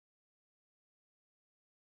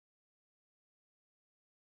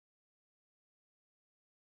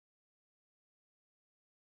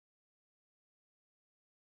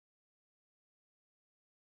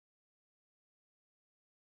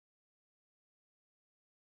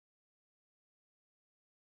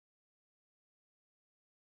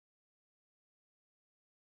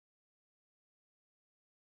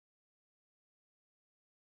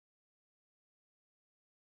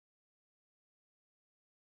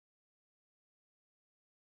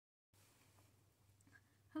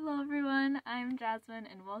Hello everyone, I'm Jasmine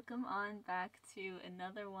and welcome on back to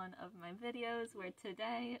another one of my videos where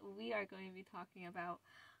today we are going to be talking about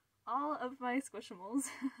all of my Squishmallows.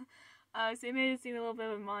 So you may have seen a little bit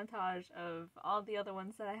of a montage of all the other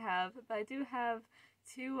ones that I have, but I do have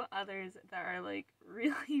two others that are like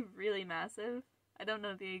really massive. I don't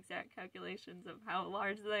know the exact calculations of how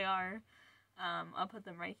large they are. I'll put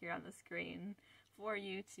them right here on the screen for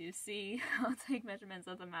you to see. I'll take measurements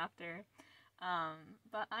of them after.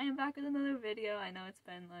 But I am back with another video. I know it's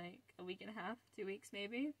been like a week and a half, 2 weeks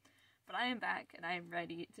maybe, but I am back and I am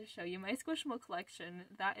ready to show you my Squishmallow collection.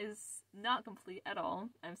 That is not complete at all.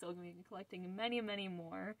 I'm still going to be collecting many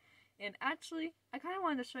more. And actually, I kind of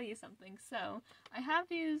wanted to show you something. So, I have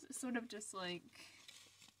these sort of just like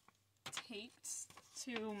taped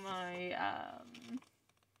to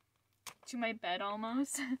my bed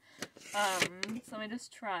almost. So let me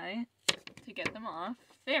just try to get them off.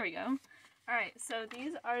 There we go. Alright, so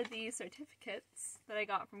these are the certificates that I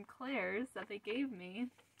got from Claire's that they gave me,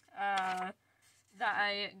 that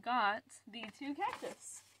I got the two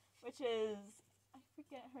cactus, which is, I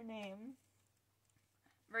forget her name,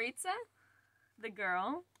 Maritza, the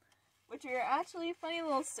girl, which we were actually, funny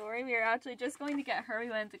little story, we were actually just going to get her. We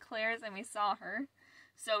went to Claire's and we saw her,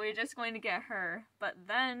 so we were just going to get her, but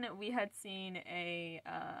then we had seen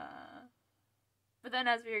but then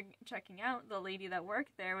as we were checking out, the lady that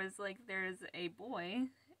worked there was like, there's a boy,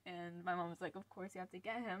 and my mom was like, of course you have to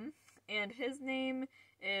get him, and his name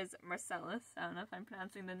is Marcellus. I don't know if I'm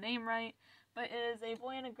pronouncing the name right, but it is a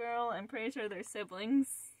boy and a girl. I'm pretty sure they're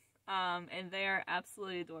siblings, and they are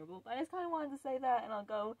absolutely adorable. But I just kind of wanted to say that, and I'll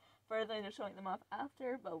go further into showing them off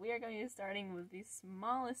after, but we are going to be starting with the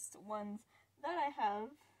smallest ones that I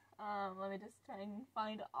have. Let me just try and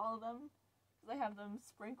find all of them, because I have them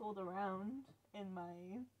sprinkled around in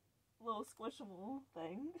my little Squishmallow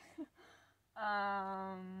thing.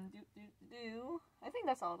 I think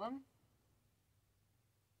that's all of them.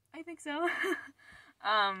 I think so.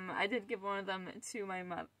 I did give one of them to my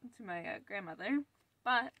grandmother,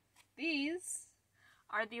 but these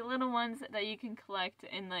are the little ones that you can collect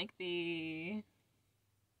in like there's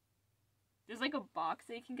like a box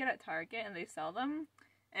that you can get at Target and they sell them,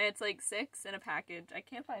 and it's like 6 in a package. I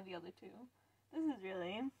can't find the other two. This is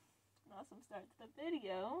really an awesome start to the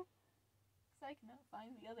video, because I cannot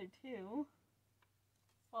find the other two.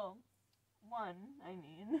 Well, one, I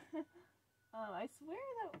mean. I swear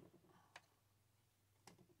that...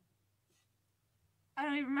 I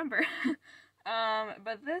don't even remember.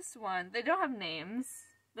 But this one, they don't have names.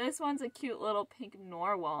 This one's a cute little pink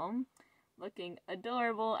narwhal, looking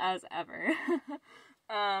adorable as ever.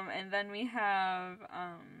 And then we have,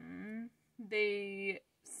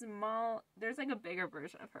 there's like a bigger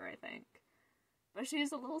version of her, I think. But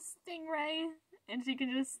she's a little stingray, and she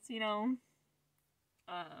can just, you know,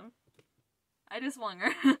 I just swung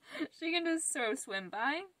her. She can just sort of swim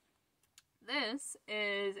by. This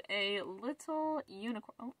is a little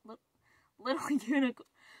unicorn. Oh, little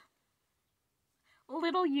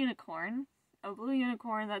unicorn. A blue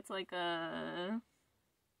unicorn that's like a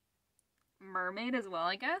mermaid as well,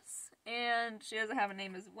 I guess, and she doesn't have a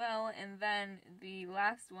name as well. And then the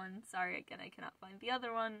last one, sorry again I cannot find the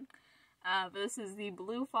other one, but this is the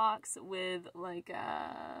blue fox with like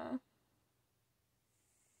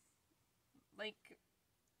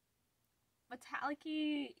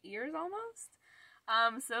metallic-y ears almost.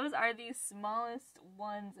 So those are the smallest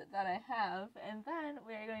ones that I have, and then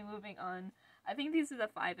we're going to be moving on. I think these are the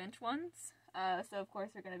 5-inch ones. So of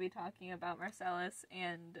course we're going to be talking about Marcellus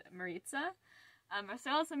and Maritza.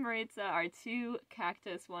 Marcellus and Maritza are two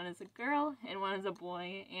cactus. One is a girl and one is a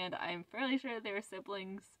boy, and I'm fairly sure they're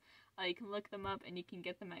siblings. You can look them up and you can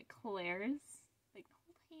get them at Claire's. Like,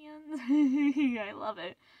 hold hands. I love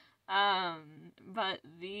it. But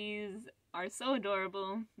these are so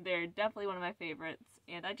adorable. They're definitely one of my favorites,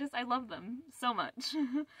 and I love them so much.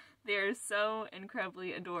 They're so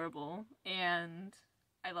incredibly adorable, and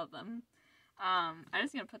I love them. I'm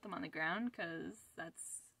just gonna put them on the ground because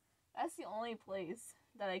that's the only place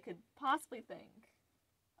that I could possibly think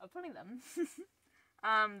of putting them.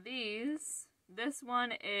 This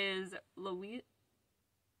one is Louise,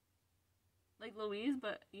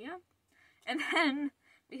 but yeah. And then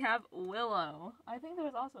we have Willow. I think there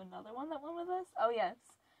was also another one that went with this. Oh yes,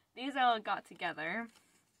 these all got together.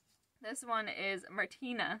 This one is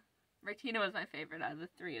Martina. Martina was my favorite out of the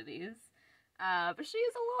 3 of these. But she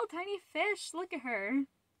is a little tiny fish. Look at her.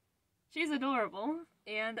 She's adorable,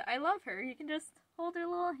 and I love her. You can just hold her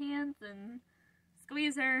little hands and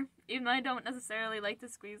squeeze her, even though I don't necessarily like to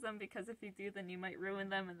squeeze them, because if you do, then you might ruin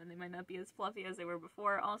them, and then they might not be as fluffy as they were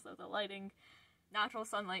before. Also, the lighting, natural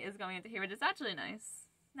sunlight is going into here, which is actually nice.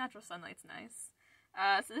 natural sunlight's nice.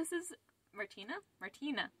 So this is Martina.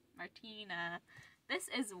 This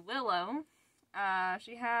is Willow.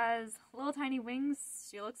 She has little tiny wings.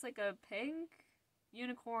 She looks like a pig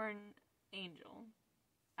unicorn angel.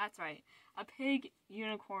 That's right, a pig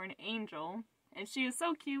unicorn angel. And she is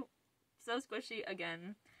so cute, so squishy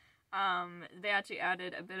again. They actually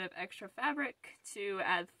added a bit of extra fabric to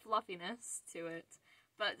add fluffiness to it.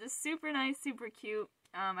 But just super nice, super cute.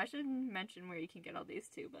 I should mention where you can get all these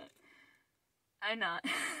too, but I'm not.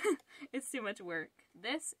 It's too much work.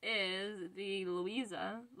 This is the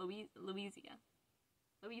Louisiana.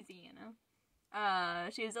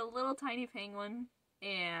 She's a little tiny penguin,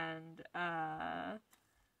 and I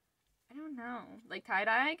don't know, like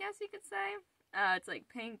tie-dye, I guess you could say. It's like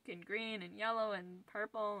pink and green and yellow and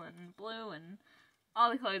purple and blue and all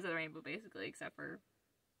the colors of the rainbow basically, except for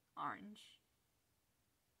orange.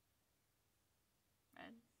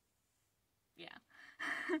 Red. Yeah.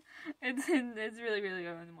 It's really, really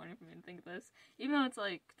early in the morning for me to think of this. Even though it's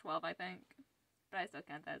like 12, I think. But I still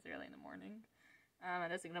count that as early in the morning. I'm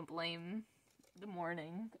just gonna blame the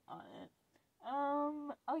morning on it.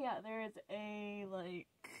 Oh yeah, there is a, like,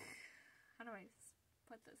 how do I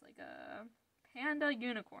put this? Like a panda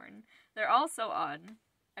unicorn. They're all so odd.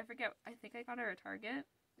 I forget, I think I got her at Target.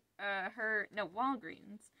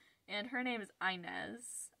 Walgreens. And her name is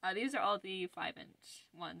Inez. These are all the 5-inch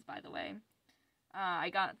ones, by the way. I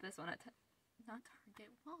got this one at, not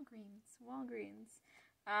Target, Walgreens.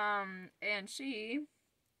 And she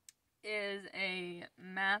is a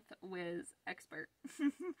math whiz expert.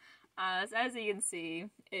 So as you can see,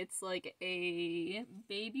 it's like a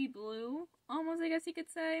baby blue, almost, I guess you could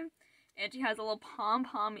say. And she has a little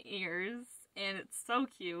pom-pom ears, and it's so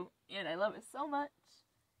cute, and I love it so much.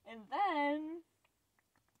 And then,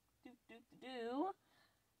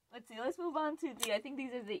 let's see, let's move on to I think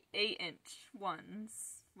these are the 8-inch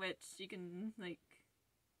ones, which you can, like,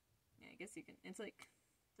 yeah, I guess you can, it's like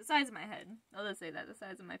the size of my head. I'll just say that, the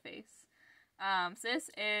size of my face. So this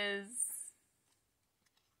is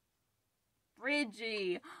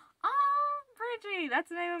Bridgie. Oh, Bridgie! That's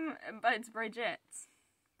the name, but it's Bridget.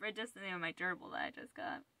 Bridget's the name of my gerbil that I just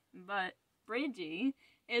got. But Bridgie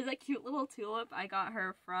is a cute little tulip. I got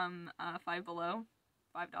her from Five Below.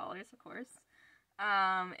 $5, of course.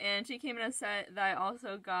 And she came in a set that I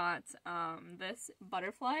also got this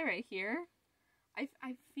butterfly right here.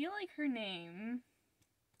 I feel like her name...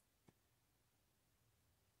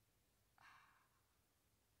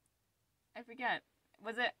 I forget.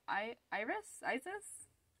 Was it Iris? Isis?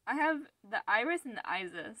 I have the Iris and the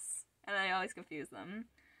Isis, and I always confuse them.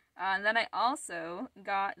 And then I also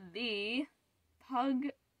got the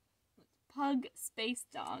Pug Space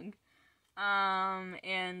Dog.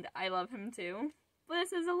 And I love him too. But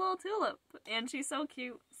this is a little tulip, and she's so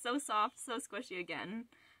cute, so soft, so squishy again.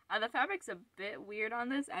 The fabric's a bit weird on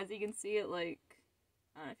this, as you can see it, like,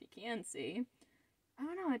 I don't know if you can see. I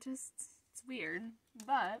don't know, it's weird.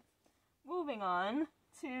 But, moving on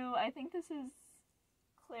to, I think this is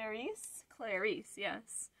Clarice,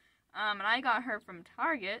 yes. And I got her from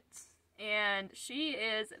Target, and she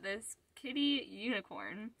is this kitty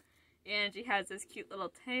unicorn. And she has this cute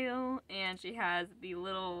little tail, and she has the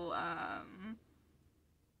little,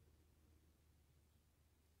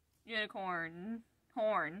 unicorn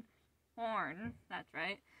horn, that's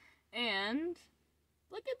right. And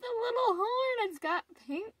look at the little horn, it's got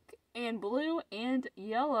pink and blue and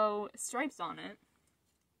yellow stripes on it,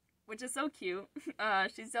 which is so cute.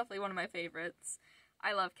 She's definitely one of my favorites.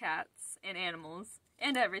 I love cats and animals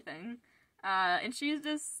and everything. And she's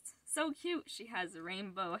just so cute. She has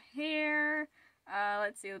rainbow hair.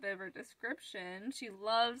 Let's see a bit of her description. She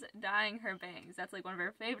loves dyeing her bangs. That's like one of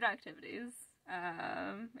her favorite activities.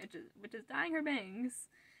 Which is dyeing her bangs.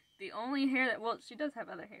 The only hair that, well, she does have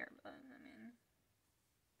other hair, but I mean,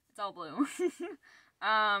 it's all blue.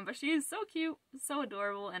 But she is so cute, so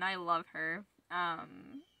adorable, and I love her.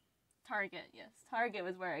 Target, yes, Target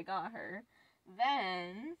was where I got her.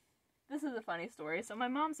 Then, this is a funny story. So my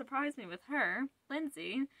mom surprised me with her,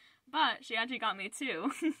 Lindsay, but she actually got me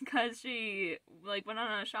two, because she, like, went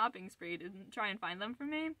on a shopping spree to try and find them for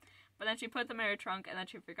me, but then she put them in her trunk, and then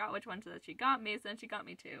she forgot which ones that she got me, so then she got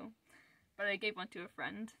me two. But I gave one to a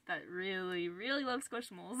friend that really, really loves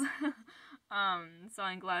Squishmallows. So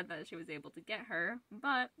I'm glad that she was able to get her.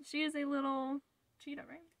 But she is a little cheetah,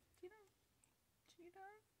 right? Cheetah?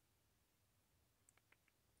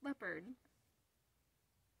 Leopard.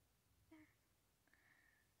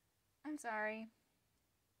 I'm sorry.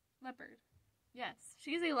 Leopard. Yes,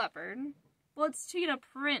 she's a leopard. Well, it's cheetah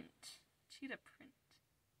print. Cheetah print.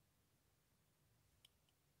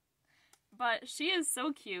 But she is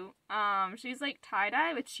so cute. She's like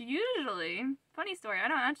tie-dye, which usually, funny story, I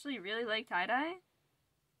don't actually really like tie-dye,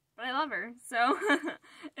 but I love her, so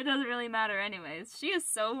it doesn't really matter anyways. She is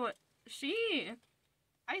so,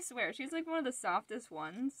 I swear, she's like one of the softest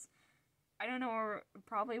ones. I don't know,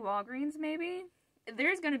 probably Walgreens maybe?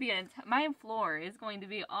 There's going to be my floor is going to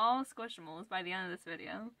be all Squishmallows by the end of this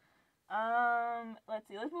video. Let's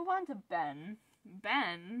see, let's move on to Ben.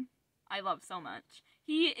 Ben, I love so much.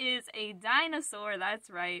 He is a dinosaur, that's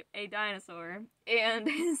right, a dinosaur. And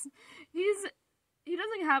he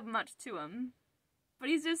doesn't have much to him, but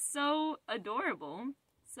he's just so adorable.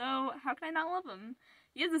 So how can I not love him?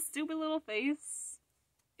 He has a stupid little face,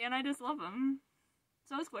 and I just love him.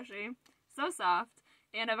 So squishy, so soft,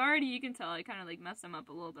 and I've already, you can tell, I kind of like messed him up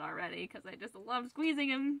a little bit already, because I just love squeezing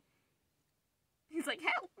him. He's like,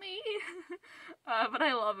 help me! But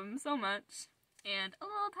I love him so much. And a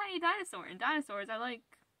little tiny dinosaur, and dinosaurs are like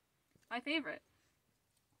my favorite.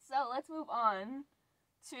 So let's move on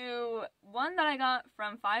to one that I got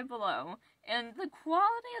from Five Below. And the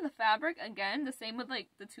quality of the fabric, again, the same with like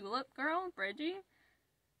the Tulip girl, Bridgie,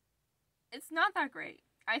 it's not that great.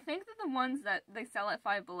 I think that the ones that they sell at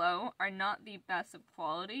Five Below are not the best of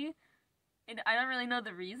quality. And I don't really know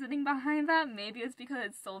the reasoning behind that. Maybe it's because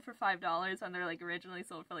it's sold for $5 when they're like originally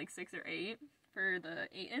sold for like $6 or $8 for the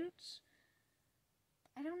 8-inch.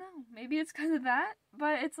 I don't know. Maybe it's because of that.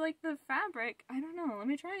 But it's like the fabric, I don't know. Let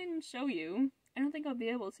me try and show you. I don't think I'll be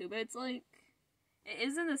able to, but it's like, it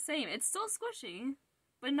isn't the same. It's still squishy,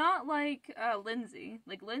 but not like Lindsay.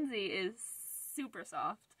 Like Lindsay is super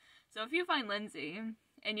soft. So if you find Lindsay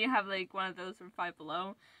and you have like one of those from Five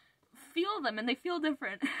Below, feel them and they feel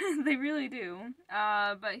different. They really do.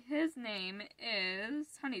 But his name is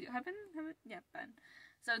Honeydew. Yeah, Ben.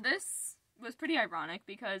 So this was pretty ironic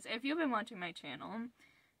because if you've been watching my channel,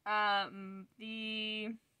 was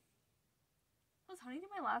Honeydew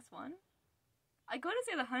my last one? I go to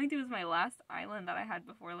say that Honeydew was my last island that I had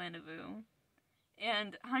before Land of Ooh.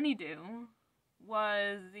 And Honeydew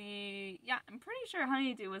was I'm pretty sure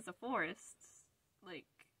Honeydew was the forest, like,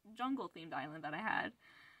 jungle-themed island that I had.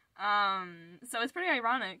 So it's pretty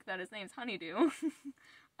ironic that his name's Honeydew.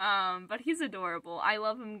 But he's adorable. I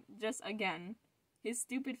love him just, again, his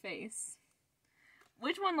stupid face.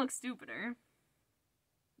 Which one looks stupider?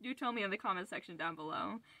 Do tell me in the comment section down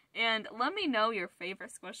below. And let me know your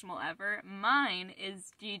favorite Squishmallow ever. Mine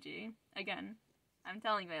is Gigi. Again, I'm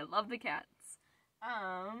telling you, I love the cats.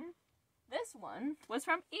 This one was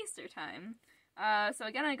from Easter time. So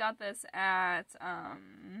again, I got this at,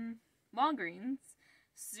 Walgreens.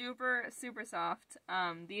 Super, super soft.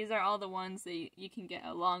 These are all the ones that you can get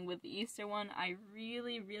along with the Easter one. I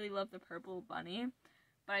really, really love the purple bunny,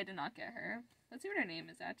 but I did not get her. Let's see what her name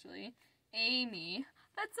is, actually. Amy.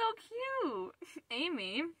 That's so cute!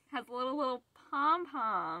 Amy has little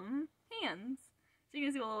pom-pom hands. So you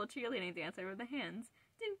can see a little cheerleading dancer with the hands.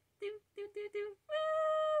 Do, do, do, do, do,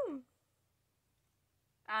 woo!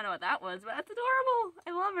 I don't know what that was, but that's adorable!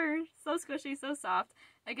 I love her. So squishy, so soft.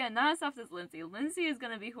 Again, not as soft as Lindsay. Lindsay is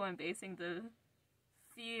going to be who I'm basing the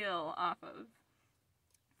feel off of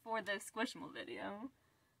for this Squishmallow video.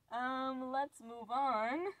 Let's move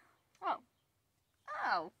on.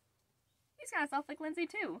 Oh. He's kind of soft like Lindsay,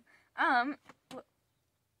 too.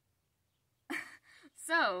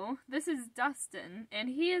 So, this is Dustin, and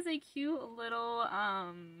he is a cute little,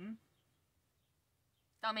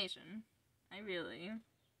 Dalmatian. I'm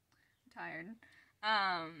tired.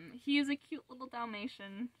 He is a cute little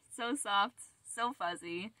Dalmatian. So soft, so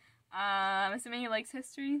fuzzy. I'm assuming he likes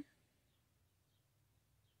history?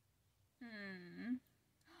 Aww!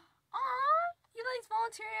 He likes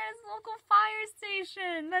volunteering at his local fire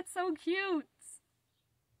station! That's so cute!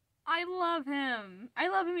 I love him! I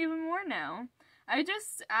love him even more now. I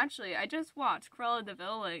just watched Cruella de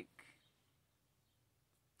Vil, like,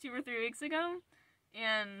 2 or 3 weeks ago,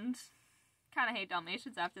 and kinda hate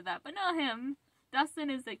Dalmatians after that, but not him. Dustin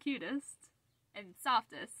is the cutest and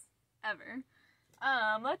softest ever.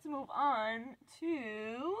 Let's move on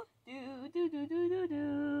to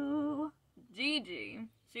Gigi.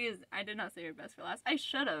 I did not say her best for last. I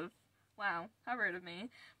should have. Wow, how rude of me.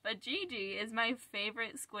 But Gigi is my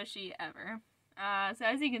favorite squishy ever. So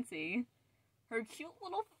as you can see, her cute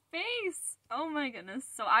little face. Oh my goodness.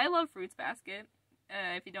 So I love Fruits Basket.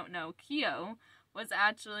 If you don't know, Keo was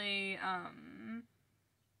actually,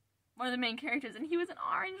 one of the main characters, and he was an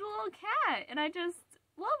orange little cat, and I just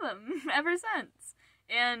love him ever since.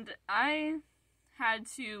 And I had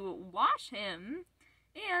to wash him,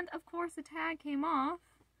 and of course the tag came off,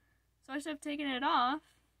 so I should have taken it off,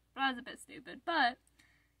 but I was a bit stupid. But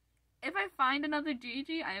if I find another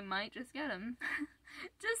Gigi, I might just get him.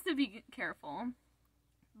 just to be careful.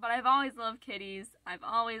 But I've always loved kitties. I've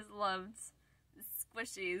always loved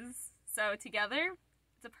squishies. So together,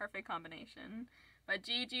 it's a perfect combination. But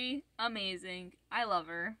Gigi, amazing. I love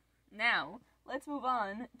her. Now, let's move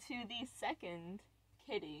on to the second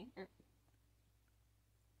kitty.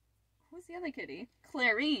 Who's the other kitty?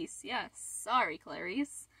 Clarice. Yes. Sorry,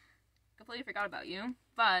 Clarice. Completely forgot about you.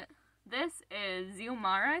 But this is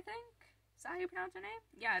Xiomara, I think. Is that how you pronounce her name?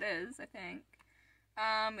 Yeah, it is, I think.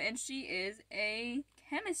 And she is a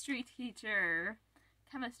chemistry teacher.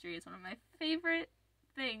 Chemistry is one of my favorite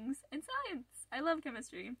things in science. I love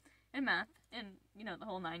chemistry and math and, you know, the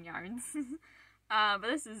whole 9 yards. But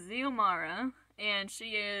this is Xiomara, and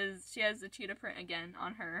she has the cheetah print again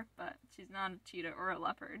on her, but she's not a cheetah or a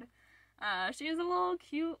leopard. She is a little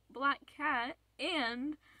cute black cat,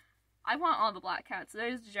 and I want all the black cats.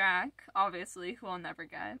 There's Jack, obviously, who I'll never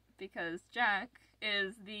get, because Jack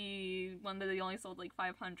is the one that they only sold like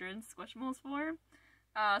 500 Squishmallows for.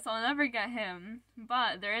 So I'll never get him.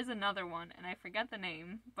 But there is another one, and I forget the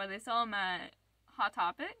name, but they sell him at Hot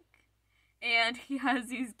Topic. And he has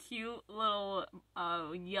these cute little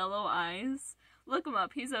yellow eyes. Look him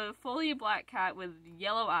up. He's a fully black cat with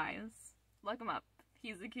yellow eyes. Look him up.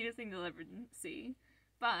 He's the cutest thing you'll ever see.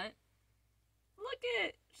 But look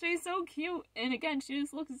at, she's so cute. And again, she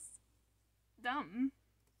just looks dumb.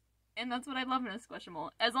 And that's what I love in a Squishmallow.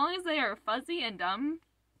 As long as they are fuzzy and dumb,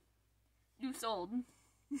 you sold.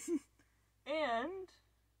 And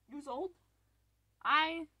you sold?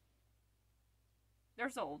 They're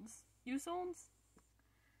sold. You sold?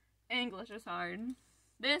 English is hard.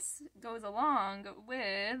 This goes along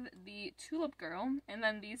with the Tulip Girl and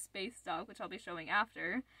then the Space Dog, which I'll be showing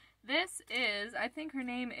after. This is, I think her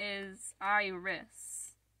name is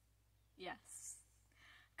Iris. Yes.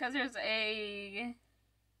 Because there's a...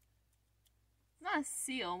 It's not a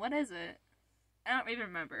seal. What is it? I don't even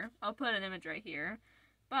remember. I'll put an image right here.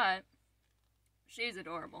 But she's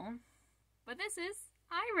adorable. But this is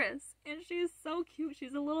Iris, and she's so cute.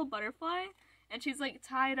 She's a little butterfly, and she's like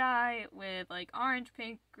tie-dye with like orange,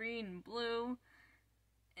 pink, green, blue,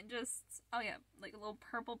 and just, oh yeah, like a little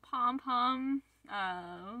purple pom-pom,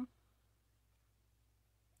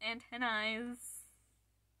 antennae.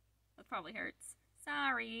 That probably hurts.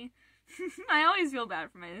 Sorry. I always feel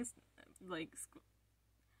bad for my, like,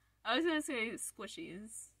 I was gonna say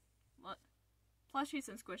squishies. What? Plushies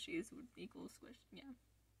and squishies would equal squish, yeah.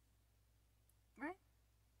 Right?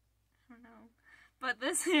 I don't know. But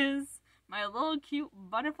this is my little cute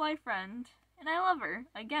butterfly friend, and I love her.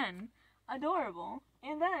 Again, adorable.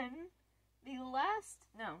 And then, the last,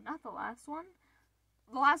 no, not the last one.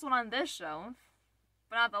 The last one on this shelf,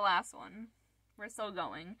 but not the last one. We're still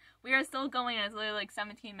going. We are still going, and it's literally like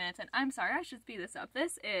 17 minutes, and I'm sorry, I should speed this up.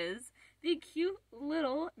 This is the cute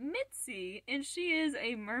little Mitzi, and she is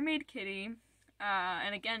a mermaid kitty,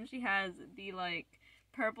 and again, she has the, like,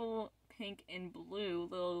 purple, pink, and blue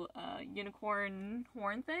little, unicorn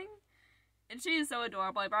horn thing, and she is so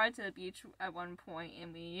adorable. I brought her to the beach at one point,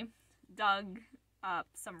 and we dug up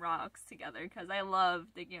some rocks together, because I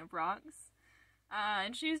love digging up rocks,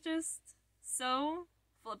 and she's just so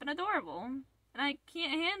flippin' adorable. And I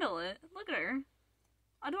can't handle it. Look at her.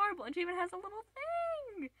 Adorable. And she even has a little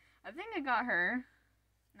thing. I think I got her.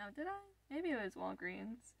 No, did I? Maybe it was Walgreens. I don't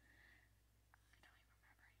even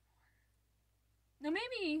remember anymore. No,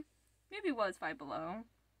 maybe it was Five Below.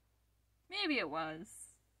 Maybe it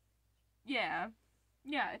was. Yeah.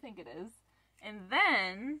 Yeah, I think it is. And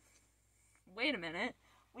then, wait a minute.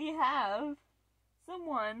 We have some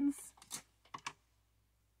ones.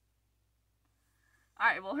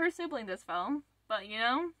 Alright, well, her sibling just fell, but, you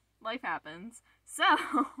know, life happens. So,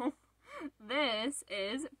 this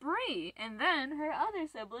is Brie, and then her other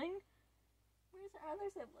sibling, where's her other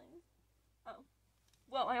sibling? Oh,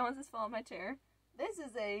 well, I almost just fell on my chair. This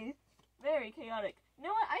is a very chaotic, you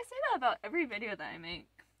know what, I say that about every video that I make.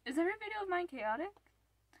 Is every video of mine chaotic?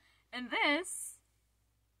 And this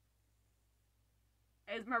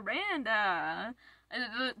is Miranda.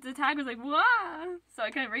 The tag was like, wah, so I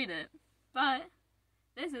couldn't read it, but...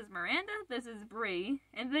 This is Miranda, this is Brie,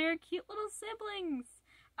 and they're cute little siblings.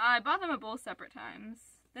 I bought them at both separate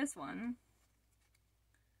times. This one.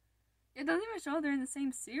 It doesn't even show they're in the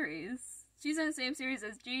same series. She's in the same series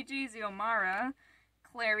as Gigi, Xiomara,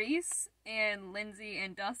 Clarice, and Lindsay,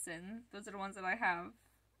 and Dustin. Those are the ones that I have.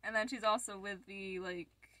 And then she's also with the, like,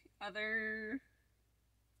 other...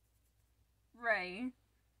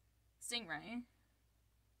 Stingray.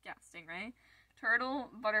 Yeah, Stingray.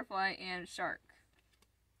 Turtle, butterfly, and shark.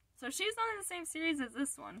 So she's not in the same series as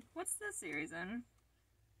this one. What's this series in?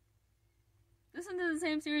 This one's in the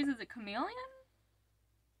same series as a chameleon?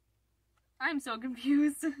 I'm so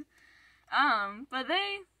confused. But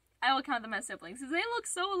I will count them as siblings, because they look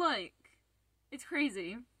so alike. It's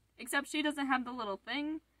crazy. Except she doesn't have the little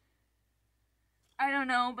thing. I don't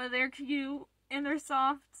know, but they're cute, and they're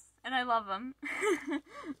soft, and I love them.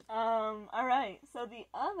 Alright, so the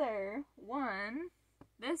other one,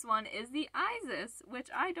 this one is the Isis, which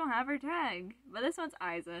I don't have her tag, but this one's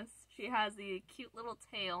Isis. She has the cute little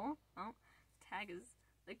tail. Oh, tag is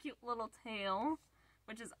the cute little tail,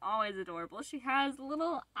 which is always adorable. She has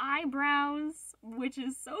little eyebrows, which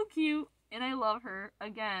is so cute, and I love her.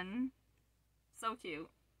 Again, so cute,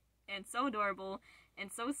 and so adorable,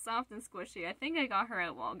 and so soft and squishy. I think I got her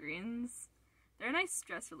at Walgreens. They're a nice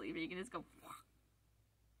stress reliever. You can just go,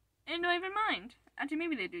 and don't even mind. Actually,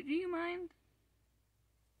 maybe they do. Do you mind?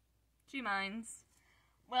 She minds.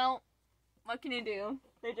 Well, what can you do?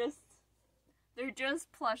 They're just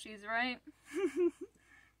plushies, right?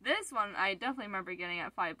 This one I definitely remember getting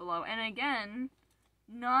at Five Below, and again,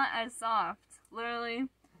 not as soft. Literally,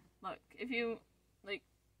 look, if you, like,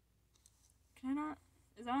 can I not,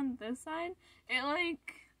 is that on this side? It,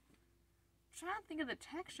 like, I'm trying to think of the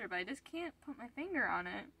texture, but I just can't put my finger on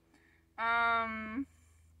it.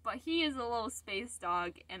 But he is a little space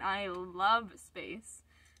dog, and I love space.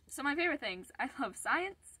 So my favorite things, I love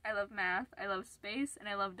science, I love math, I love space, and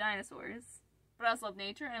I love dinosaurs. But I also love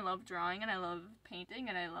nature, and I love drawing, and I love painting,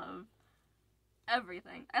 and I love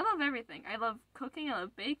everything. I love everything. I love cooking, I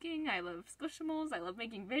love baking, I love Squishmallows, I love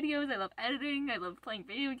making videos, I love editing, I love playing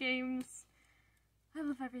video games. I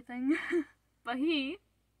love everything. But he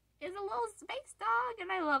is a little space dog,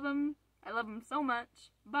 and I love him. I love him so much.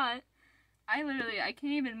 But I can't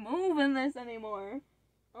even move in this anymore.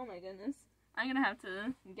 Oh my goodness. I'm gonna have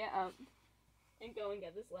to get up and go and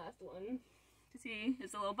get this last one. To see,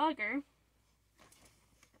 it's a little bugger.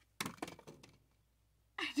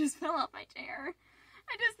 I just fell off my chair.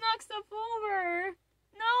 I just knocked stuff over.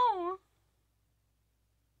 No.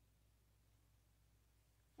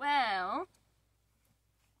 Well,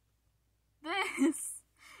 this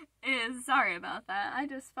is, sorry about that. I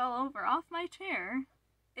just fell over off my chair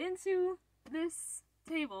into this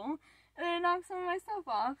table and I knocked some of my stuff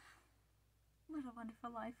off. What a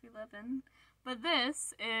wonderful life we live in. But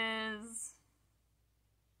this is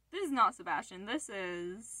not Sebastian.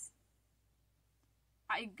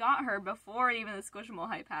 I got her before even the Squishmallow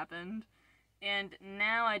hype happened, and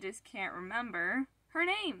now I just can't remember her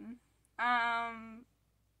name.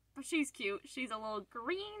 But she's cute. She's a little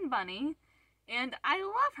green bunny, and I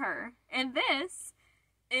love her. And this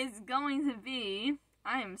is going to be,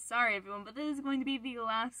 I am sorry everyone, but this is going to be the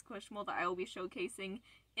last Squishmallow that I will be showcasing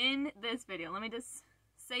in this video. Let me just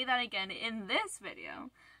say that again, in this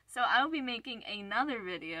video. So I will be making another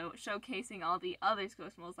video showcasing all the other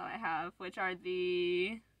Squishmallows that I have, which are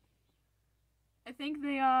the, I think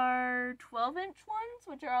they are 12-inch ones,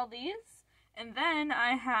 which are all these. And then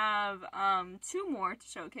I have 2 more to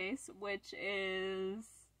showcase, which is,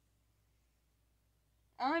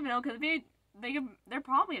 I don't even know, because they're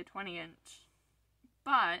probably a 20-inch.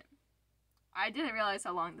 But I didn't realize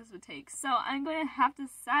how long this would take. So I'm going to have to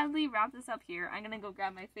sadly wrap this up here. I'm going to go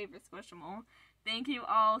grab my favorite Squishmallow. Thank you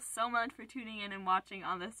all so much for tuning in and watching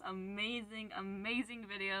on this amazing, amazing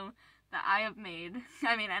video that I have made.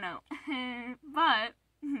 I mean, I know. But,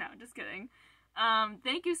 no, just kidding.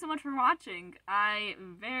 Thank you so much for watching. I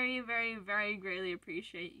very, very, very greatly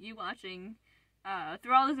appreciate you watching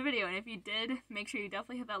through all this video. And if you did, make sure you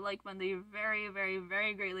definitely hit that like button. They're very, very,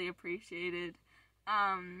 very greatly appreciated.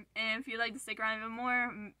 And if you'd like to stick around even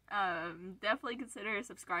more, definitely consider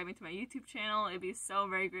subscribing to my YouTube channel. It'd be so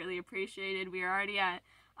very greatly appreciated. We are already at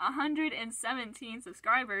 117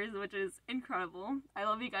 subscribers, which is incredible. I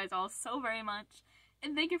love you guys all so very much,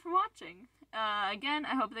 and thank you for watching. Again,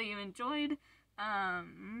 I hope that you enjoyed.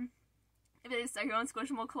 If you start your own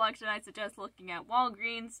Squishmallow collection, I suggest looking at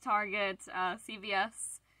Walgreens, Target,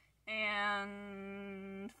 CVS,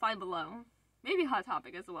 and Five Below. Maybe Hot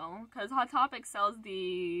Topic as well, because Hot Topic sells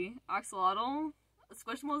the axolotl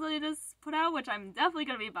Squishmallows that they just put out, which I'm definitely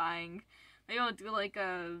going to be buying. Maybe I'll do like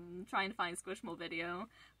a trying to find Squishmallow video.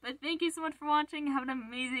 But thank you so much for watching. Have an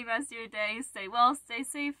amazing rest of your day. Stay well, stay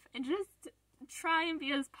safe, and just try and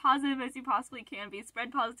be as positive as you possibly can be.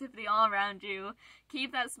 Spread positivity all around you.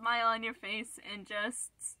 Keep that smile on your face, and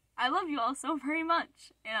just, I love you all so very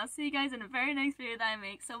much. And I'll see you guys in a very next video that I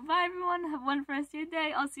make. So bye everyone. Have one for the rest of your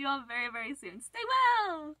day. I'll see you all very, very soon. Stay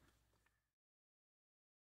well!